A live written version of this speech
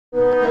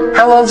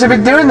How long have you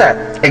been doing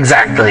that?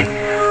 Exactly.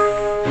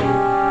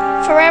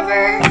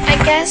 Forever, I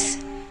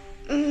guess.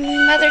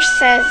 Mother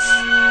says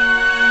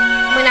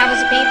when I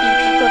was a baby,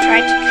 people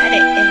tried to cut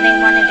it and they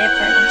wanted it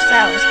for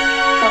themselves.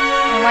 But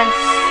once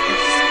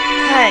it's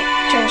cut,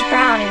 it turns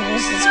brown and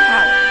loses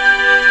power.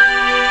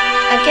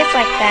 A gift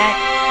like that,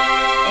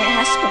 it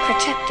has to be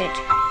protected.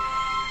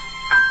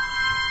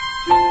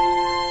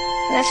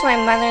 That's why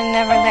Mother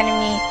never let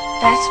me.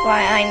 That's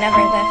why I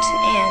never left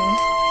and.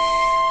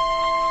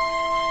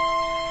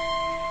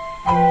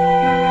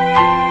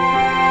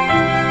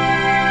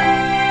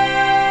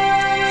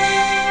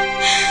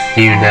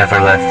 You never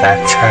left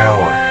that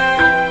tower.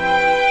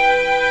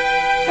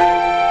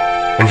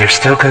 And you're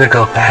still gonna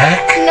go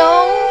back?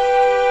 No.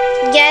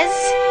 Yes.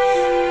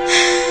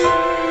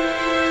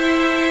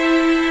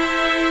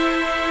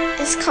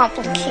 It's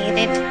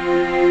complicated.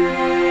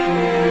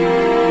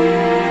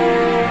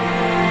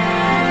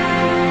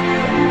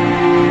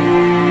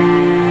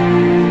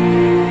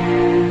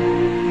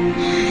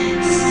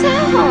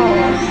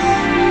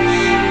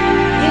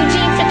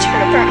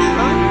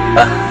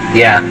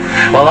 Yeah.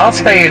 Well, I'll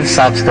tell you the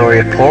sob story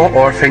of poor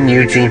orphan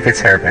Eugene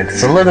Fitzherbert.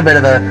 It's a little bit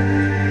of a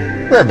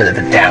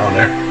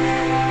downer.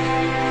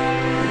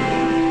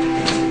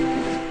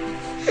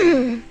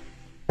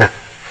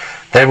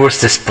 There was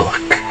this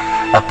book.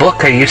 A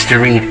book I used to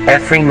read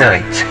every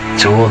night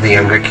to all the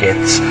younger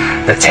kids.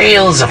 The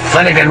Tales of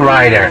Flanagan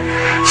Ryder,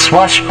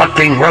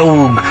 swashbuckling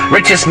rogue,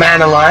 richest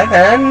man alive,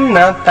 and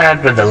not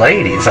bad with the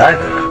ladies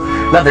either.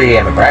 Not that he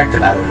ever bragged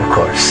about it, of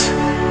course.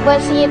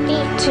 Was he a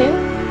thief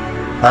too?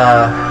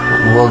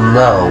 Well,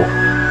 no.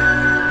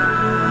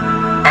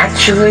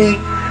 Actually,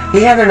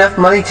 he had enough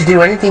money to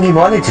do anything he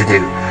wanted to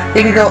do.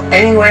 He could go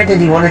anywhere that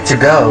he wanted to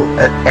go,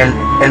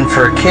 and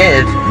for a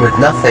kid with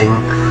nothing,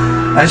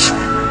 I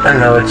don't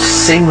know, it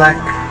just seemed like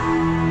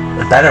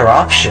a better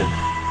option.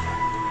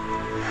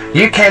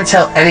 You can't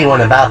tell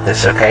anyone about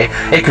this, okay?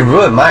 It could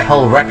ruin my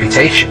whole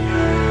reputation.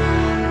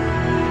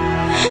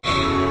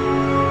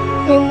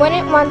 We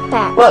wouldn't want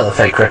that. Well, a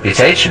fake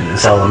reputation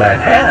is all a man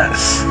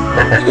has.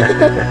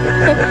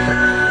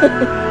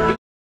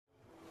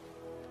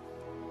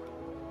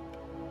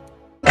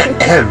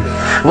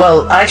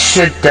 Well, I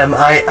should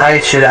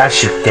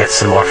get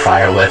some more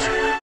firewood.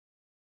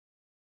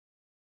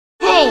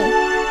 Hey!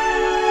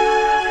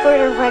 For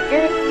the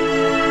record,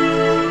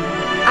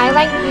 I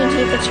like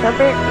Eugene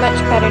Fitzherbert much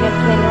better than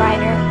Flynn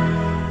Rider.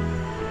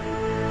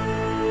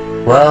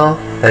 Well,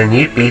 then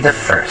you'd be the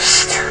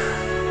first.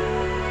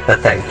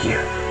 But thank you.